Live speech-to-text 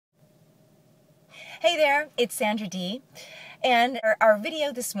Hey there, it's Sandra D. And our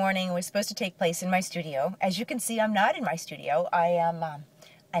video this morning was supposed to take place in my studio. As you can see, I'm not in my studio. I'm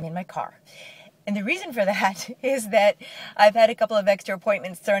in my car. And the reason for that is that I've had a couple of extra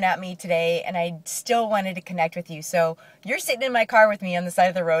appointments thrown at me today, and I still wanted to connect with you. So you're sitting in my car with me on the side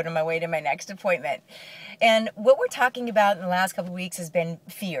of the road on my way to my next appointment. And what we're talking about in the last couple of weeks has been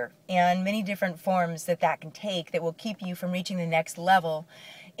fear and many different forms that can take that will keep you from reaching the next level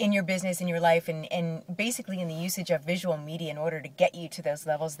in your business, in your life, and basically in the usage of visual media in order to get you to those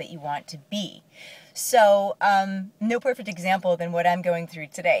levels that you want to be. So, no perfect example than what I'm going through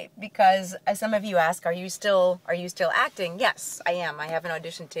today, because as some of you ask, are you still acting? Yes, I am. I have an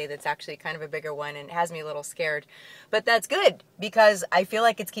audition today that's actually kind of a bigger one and it has me a little scared, but that's good because I feel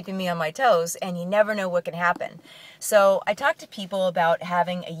like it's keeping me on my toes and you never know what can happen. So I talk to people about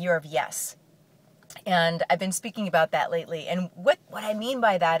having a year of yes. And I've been speaking about that lately. And what I mean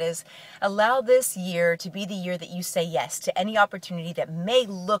by that is allow this year to be the year that you say yes to any opportunity that may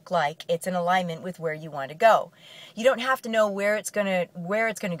look like it's in alignment with where you want to go. You don't have to know where it's going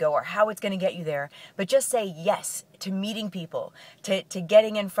to go or how it's going to get you there, but just say yes to meeting people, to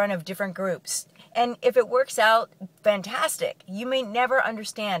getting in front of different groups. And if it works out, fantastic. You may never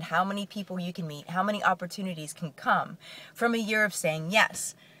understand how many people you can meet, how many opportunities can come from a year of saying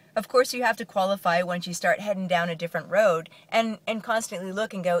yes. Of course, you have to qualify once you start heading down a different road and constantly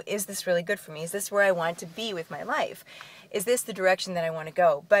look and go, is this really good for me? Is this where I want to be with my life? Is this the direction that I want to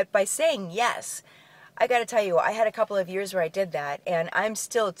go? But by saying yes, I got to tell you, I had a couple of years where I did that, and I'm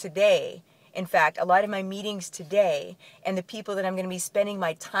still today. In fact, a lot of my meetings today and the people that I'm going to be spending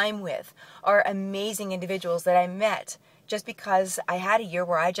my time with are amazing individuals that I met just because I had a year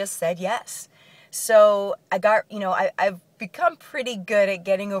where I just said yes. So I've become pretty good at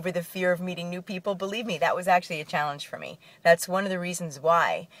getting over the fear of meeting new people. Believe me, that was actually a challenge for me. That's one of the reasons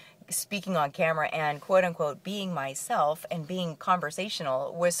why speaking on camera and quote unquote being myself and being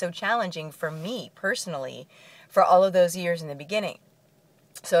conversational was so challenging for me personally for all of those years in the beginning.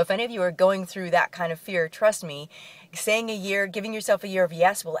 So if any of you are going through that kind of fear, trust me, saying a year, giving yourself a year of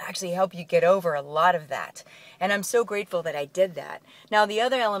yes will actually help you get over a lot of that. And I'm so grateful that I did that. Now, the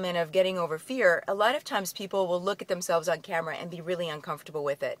other element of getting over fear, a lot of times people will look at themselves on camera and be really uncomfortable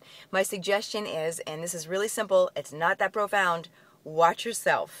with it. My suggestion is, and this is really simple, it's not that profound, watch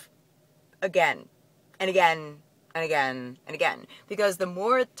yourself again and again and again and again. Because the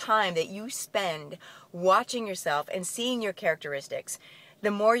more time that you spend watching yourself and seeing your characteristics, the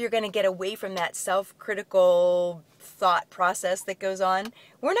more you're going to get away from that self-critical thought process that goes on.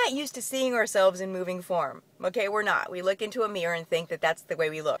 We're not used to seeing ourselves in moving form. Okay, we're not. We look into a mirror and think that that's the way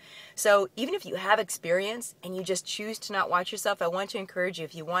we look. So even if you have experience and you just choose to not watch yourself, I want to encourage you,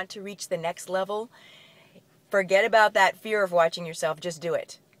 if you want to reach the next level, forget about that fear of watching yourself. Just do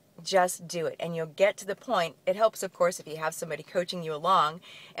it. Just do it. And you'll get to the point. It helps, of course, if you have somebody coaching you along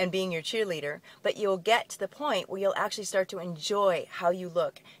and being your cheerleader, but you'll get to the point where you'll actually start to enjoy how you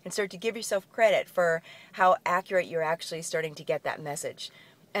look and start to give yourself credit for how accurate you're actually starting to get that message.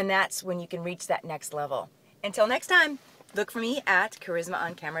 And that's when you can reach that next level. Until next time, look for me at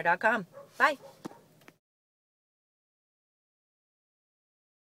charismaoncamera.com. Bye.